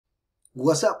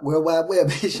What's up, World Wide Web?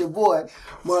 It's your boy,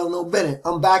 Marlon Bennett.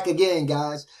 I'm back again,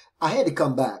 guys. I had to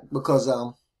come back because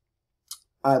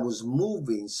I was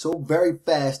moving so very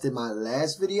fast in my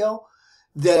last video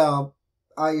that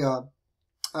I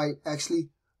actually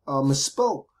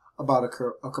misspoke about a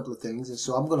couple of things, and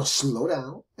so I'm gonna slow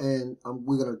down and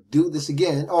we're gonna do this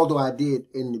again. Although I did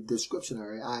in the description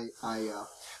area, I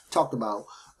talked about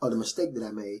the mistake that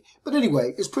I made, but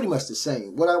anyway, it's pretty much the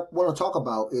same. What I want to talk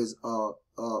about is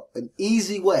an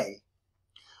easy way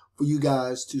for you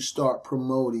guys to start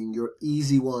promoting your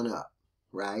Easy One Up,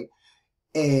 right?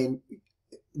 And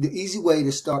the easy way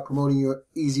to start promoting your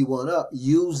Easy One Up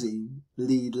using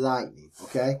Lead Lightning,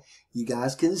 okay? You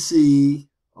guys can see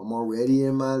I'm already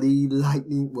in my Lead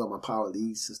Lightning, well, my Power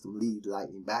Lead System Lead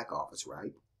Lightning back office,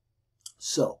 right?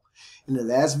 So, in the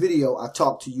last video, I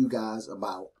talked to you guys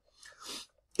about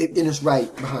it, and it's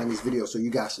right behind this video, so you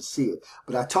guys should see it.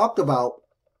 But I talked about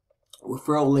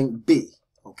referral link B,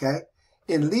 okay?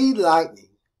 In Lead Lightning,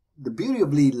 the beauty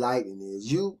of Lead Lightning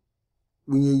is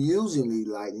when you're using Lead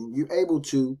Lightning, you're able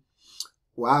to,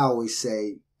 well, I always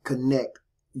say, connect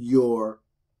your,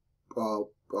 where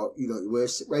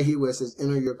it's right here where it says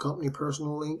enter your company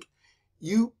personal link.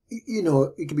 You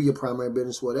know, it could be your primary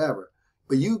business, whatever,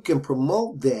 but you can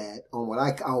promote that on what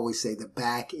I always say, the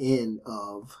back end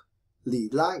of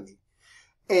Lead Lightning.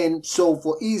 And so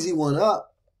for Easy One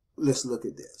Up, let's look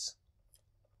at this.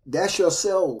 That's your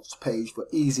sales page for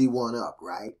Easy One Up,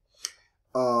 right?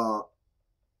 A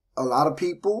lot of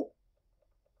people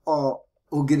who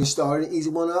are getting started in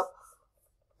Easy One Up.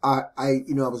 I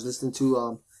was listening to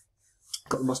a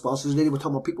couple of my sponsors today. They were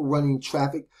talking about people running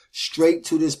traffic straight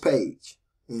to this page,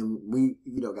 and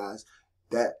guys,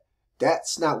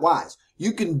 that's not wise.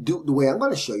 You can do the way I'm going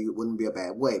to show you. It wouldn't be a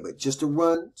bad way, but just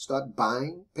to start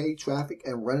buying paid traffic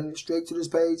and running it straight to this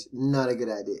page, not a good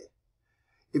idea.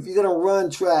 If you're going to run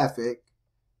traffic,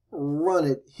 run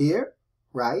it here,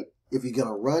 right? If you're going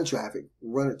to run traffic,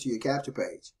 run it to your capture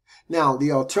page. Now,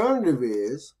 the alternative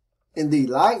is, in the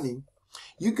Lightning,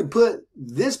 you can put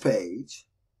this page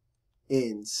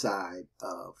inside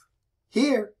of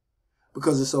here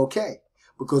because it's okay.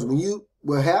 Because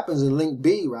what happens in link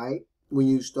B, right, when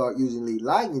you start using Lead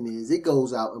Lightning is it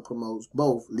goes out and promotes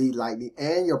both Lead Lightning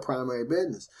and your primary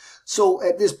business. So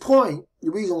at this point,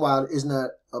 the reason why it's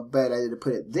not a bad idea to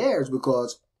put it there is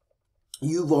because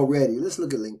you've already, let's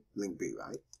look at link B,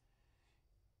 right?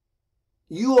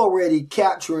 You already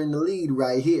capturing the lead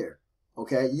right here,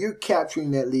 okay? You're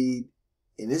capturing that lead,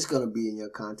 and it's going to be in your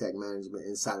contact management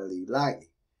inside of Lead Lightning.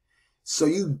 So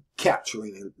you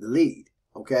capturing the lead,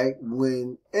 okay?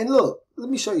 And look, let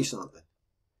me show you something.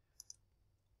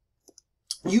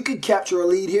 You can capture a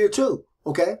lead here too,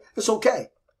 okay? It's okay.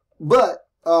 But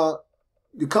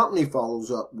the company follows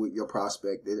up with your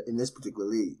prospect in this particular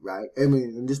lead, right? I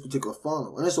mean, in this particular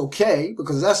funnel. And it's okay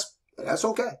because that's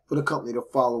okay for the company to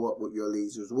follow up with your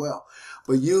leads as well.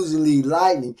 But using Lead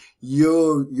Lightning,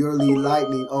 your Lead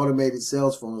Lightning automated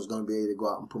sales funnel is going to be able to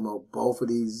go out and promote both of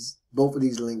these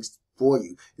links for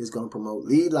you. It's going to promote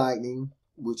Lead Lightning,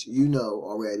 which you know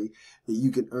already that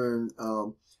you can earn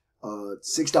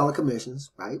 $6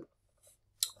 commissions, right?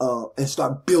 And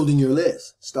start building your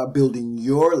list. Start building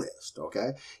your list,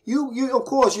 okay? Of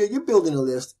course, you're building a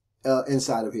list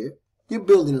inside of here. You're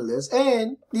building a list.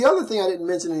 And the other thing I didn't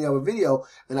mention in the other video,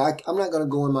 and I'm not going to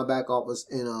go in my back office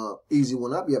in Easy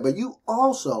One Up yet, but you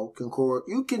also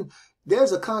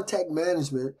there's a contact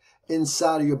management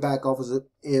inside of your back office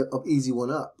of Easy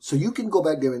One Up. So you can go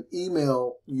back there and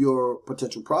email your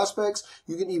potential prospects.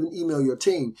 You can even email your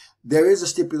team. There is a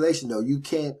stipulation though. You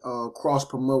can't cross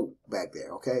promote back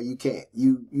there, okay? You can't.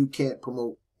 You can't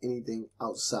promote anything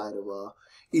outside of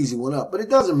Easy One Up. But it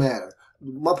doesn't matter.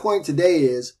 My point today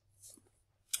is,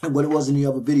 and what it was in the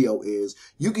other video is,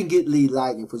 you can get Lead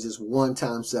Lightning for just one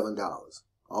time $7.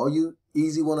 All you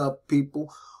Easy One Up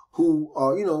people who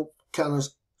are, kind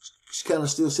of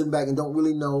still sitting back and don't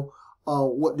really know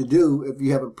what to do if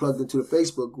you haven't plugged into the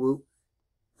Facebook group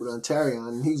with Ontarion,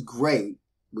 and he's great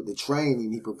with the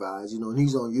training he provides, and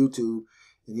he's on YouTube,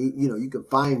 and you can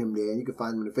find him there, and you can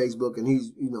find him on Facebook, and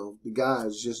he's, the guy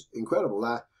is just incredible.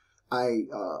 I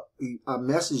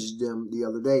messaged them the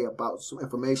other day about some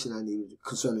information I needed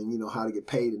concerning, how to get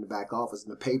paid in the back office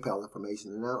and the PayPal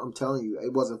information. And now I'm telling you,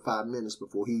 it wasn't 5 minutes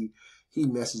before he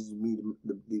messaged me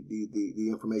the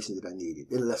information that I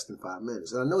needed in less than 5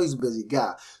 minutes. And I know he's a busy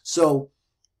guy. So,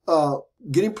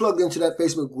 getting plugged into that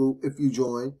Facebook group, if you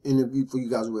join, and for you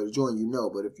guys who are ready to join,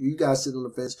 but if you guys sit on the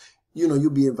fence, you'll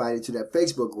be invited to that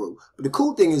Facebook group. But the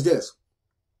cool thing is this.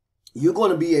 you're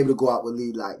going to be able to go out with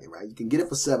Lead Lightning, right? You can get it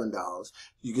for $7.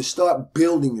 You can start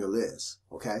building your list,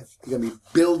 okay? You're going to be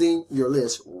building your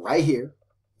list right here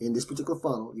in this particular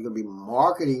funnel. You're going to be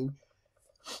marketing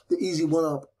the Easy One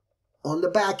Up on the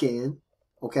back end,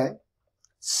 okay?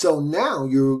 So now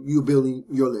you're building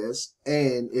your list,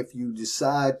 and if you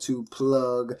decide to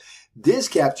plug this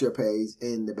capture page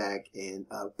in the back end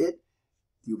of it,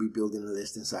 you'll be building a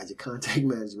list inside your contact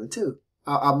management too.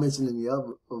 I mentioned in the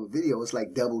other video, it's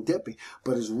like double dipping,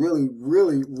 but it's really,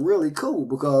 really, really cool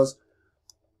because,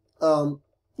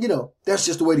 you know, that's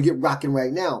just the way to get rocking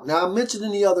right now. Now, I mentioned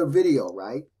in the other video,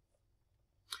 right,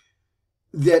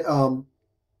 that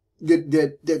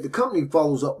that the company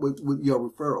follows up with your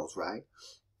referrals, right,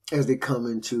 as they come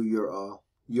into your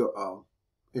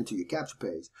capture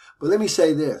page. But let me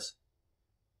say this,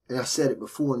 and I said it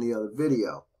before in the other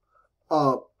video.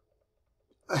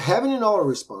 Having an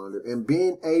autoresponder and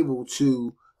being able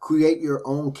to create your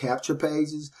own capture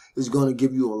pages is going to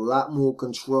give you a lot more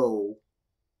control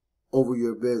over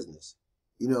your business.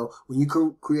 You know, when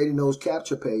you're creating those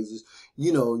capture pages,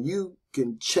 you know, you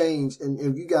can change. And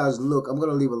if you guys look, I'm going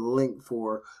to leave a link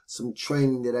for some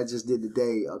training that I just did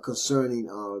today concerning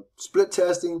split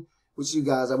testing, which you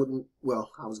guys, I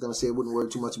was going to say I wouldn't worry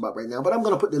too much about right now, but I'm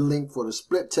going to put the link for the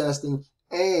split testing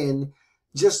and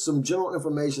just some general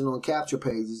information on capture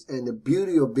pages and the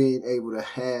beauty of being able to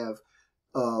have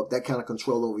that kind of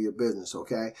control over your business,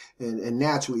 okay? And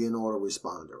naturally an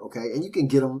autoresponder, okay? And you can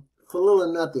get them for little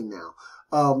or nothing now.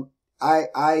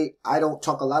 I don't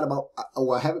talk a lot about,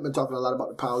 I haven't been talking a lot about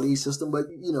the Power Lead system, but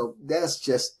you know, that's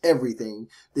just everything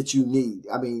that you need.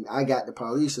 I mean, I got the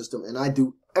Power Lead system and I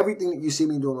do everything that you see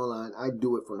me doing online. I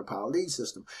do it from the Power Lead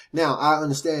system. Now, I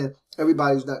understand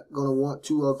everybody's not going to want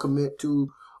to commit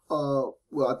to,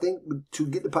 well, I think to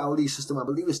get the Power Lead system, I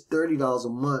believe it's $30 a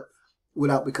month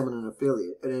without becoming an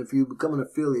affiliate. And if you become an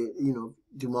affiliate, you know,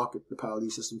 to market the Power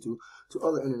Lead system to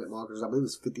other internet marketers, I believe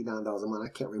it's $59 a month. I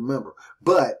can't remember.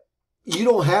 But you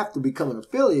don't have to become an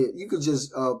affiliate. You could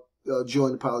just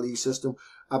join the Power Lead system,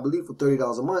 I believe, for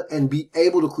 $30 a month and be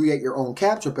able to create your own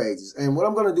capture pages. And what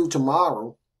I'm going to do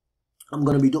tomorrow, I'm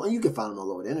going to be doing, you can find them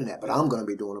all over the internet, but I'm going to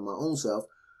be doing them my own self.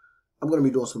 I'm going to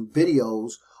be doing some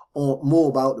videos on more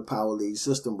about the Power Lead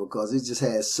system because it just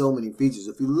has so many features.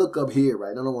 If you look up here,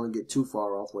 right, I don't want to get too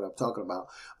far off what I'm talking about,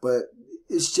 but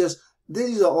it's just,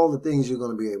 these are all the things you're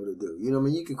going to be able to do. You know what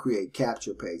I mean? You can create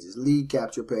capture pages, lead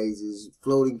capture pages,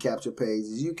 floating capture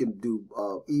pages. You can do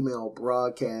email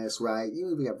broadcasts, right?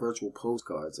 You even got virtual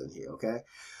postcards in here, okay?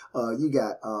 You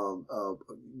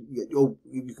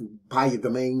can buy your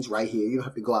domains right here. You don't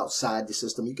have to go outside the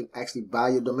system. You can actually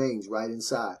buy your domains right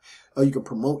inside. You can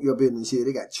promote your business here.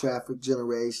 They got traffic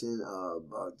generation.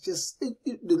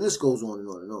 The list goes on and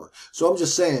on and on. So I'm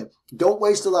just saying, don't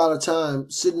waste a lot of time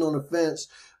sitting on the fence,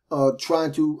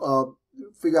 trying to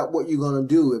figure out what you're going to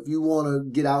do. If you want to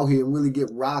get out here and really get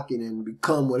rocking and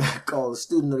become what I call a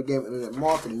student of the game of internet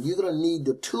marketing, you're going to need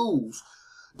the tools.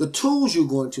 The tools you're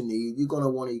going to need, you're going to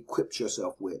want to equip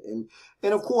yourself with. And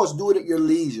of course, do it at your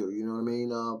leisure. You know what I mean?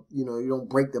 You know, you don't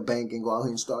break the bank and go out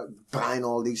here and start buying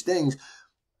all these things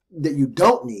that you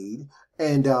don't need.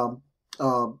 And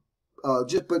but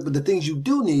the things you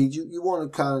do need, you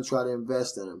want to kind of try to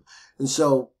invest in them. And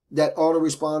so that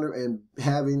autoresponder and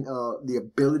having the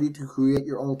ability to create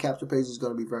your own capture page is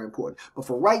going to be very important. But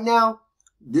for right now,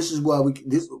 this is why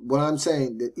what I'm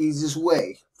saying, the easiest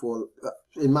way for,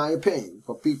 in my opinion,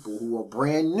 for people who are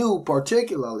brand new,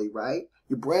 particularly, right?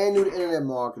 You're brand new to internet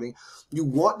marketing. You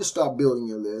want to start building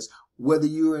your list, whether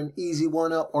you're an easy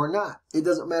one up or not. It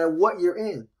doesn't matter what you're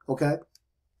in, okay?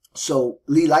 So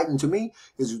Lead Lightning to me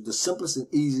is the simplest and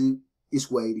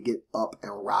easiest way to get up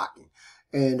and rocking.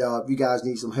 And if you guys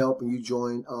need some help and you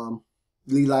join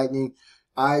Lead Lightning,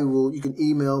 you can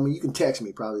email me. You can text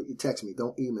me, probably. You text me.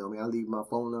 Don't email me. I'll leave my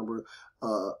phone number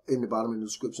in the bottom of the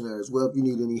description there as well. If you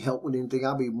need any help with anything,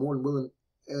 I'll be more than willing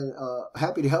and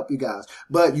happy to help you guys.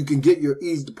 But you can get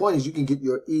the point is you can get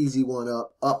your easy one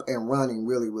up and running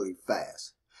really, really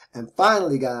fast. And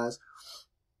finally, guys,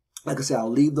 like I said, I'll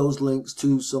leave those links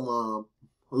to some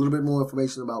a little bit more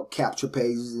information about capture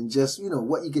pages and just, you know,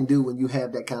 what you can do when you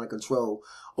have that kind of control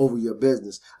over your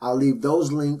business. I'll leave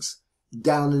those links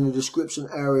down in the description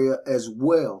area as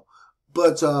well.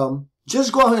 But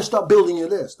just go ahead and start building your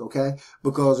list, okay?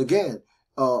 Because again,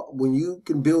 when you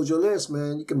can build your list,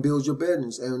 man, you can build your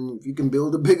business. And if you can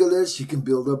build a bigger list, you can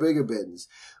build a bigger business.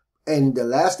 And the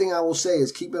last thing I will say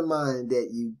is keep in mind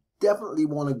that you definitely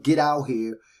want to get out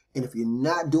here. And if you're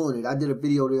not doing it, I did a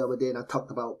video the other day and I talked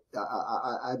about,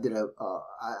 I did a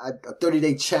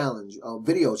 30-day challenge, a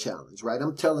video challenge, right?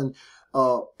 I'm telling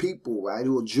people, right,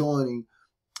 who are joining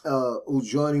who's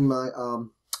joining my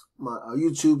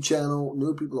YouTube channel,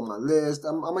 new people on my list.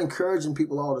 I'm encouraging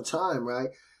people all the time, right,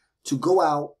 to go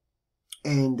out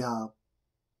and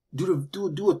do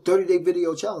a 30-day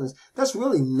video challenge. That's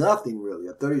really nothing, really,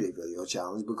 a 30-day video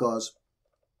challenge, because,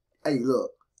 hey,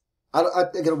 look, I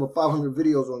think I have over 500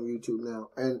 videos on YouTube now,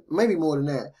 and maybe more than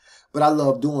that, but I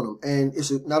love doing them. And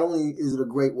not only is it a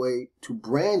great way to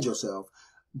brand yourself,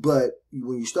 but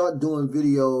when you start doing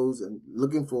videos and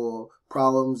looking for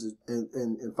problems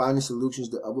and finding solutions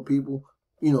to other people,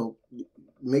 you know,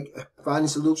 finding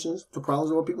solutions to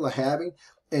problems other people are having,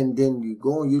 and then you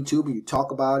go on YouTube and you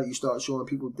talk about it, you start showing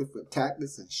people different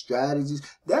tactics and strategies,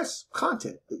 that's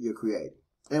content that you're creating.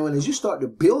 And as you start to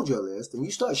build your list and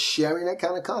you start sharing that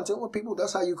kind of content with people,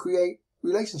 that's how you create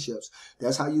relationships.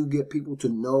 That's how you get people to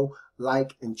know,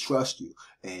 like, and trust you.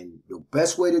 And the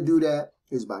best way to do that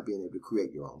is by being able to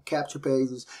create your own capture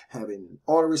pages, having an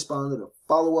autoresponder to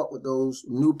follow up with those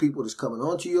new people that's coming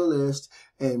onto your list,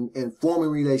 and forming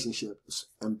relationships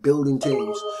and building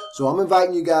teams. So I'm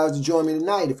inviting you guys to join me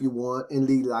tonight if you want in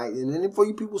Lead Light. And then for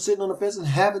you people sitting on the fence and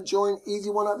haven't joined Easy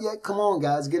One Up yet, come on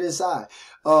guys, get inside.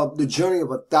 The journey of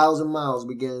 1,000 miles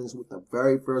begins with the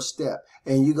very first step,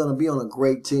 and you're going to be on a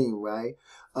great team, right?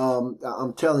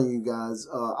 I'm telling you guys,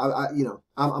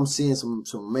 I'm seeing some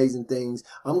amazing things.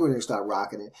 I'm going to start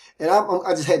rocking it. And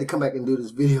I just had to come back and do this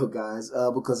video, guys,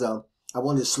 because I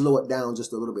wanted to slow it down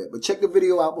just a little bit. But check the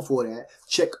video out before that.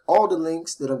 Check all the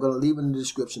links that I'm going to leave in the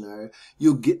description area.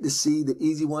 You'll get to see the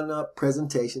Easy One Up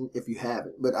presentation if you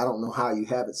haven't. But I don't know how you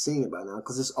haven't seen it by now,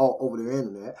 because it's all over the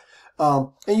internet.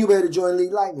 And you better join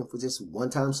Lead Lightning for just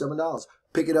one-time $7.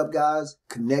 Pick it up, guys.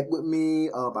 Connect with me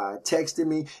by texting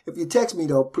me. If you text me,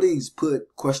 though, please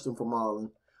put question for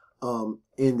Marlon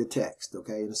in the text,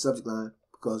 okay, in the subject line,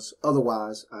 because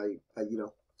otherwise,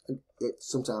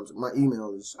 sometimes my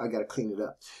email is, I got to clean it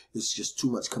up. It's just too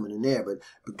much coming in there.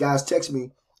 But guys, text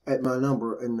me at my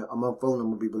number, and my phone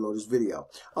number will be below this video.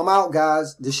 I'm out,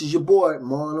 guys. This is your boy,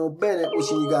 Marlon Bennett,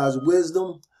 wishing you guys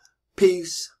wisdom,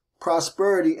 peace,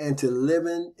 prosperity, and to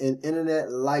living an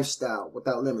internet lifestyle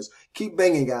without limits. Keep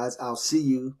banging, guys. I'll see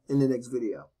you in the next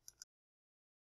video.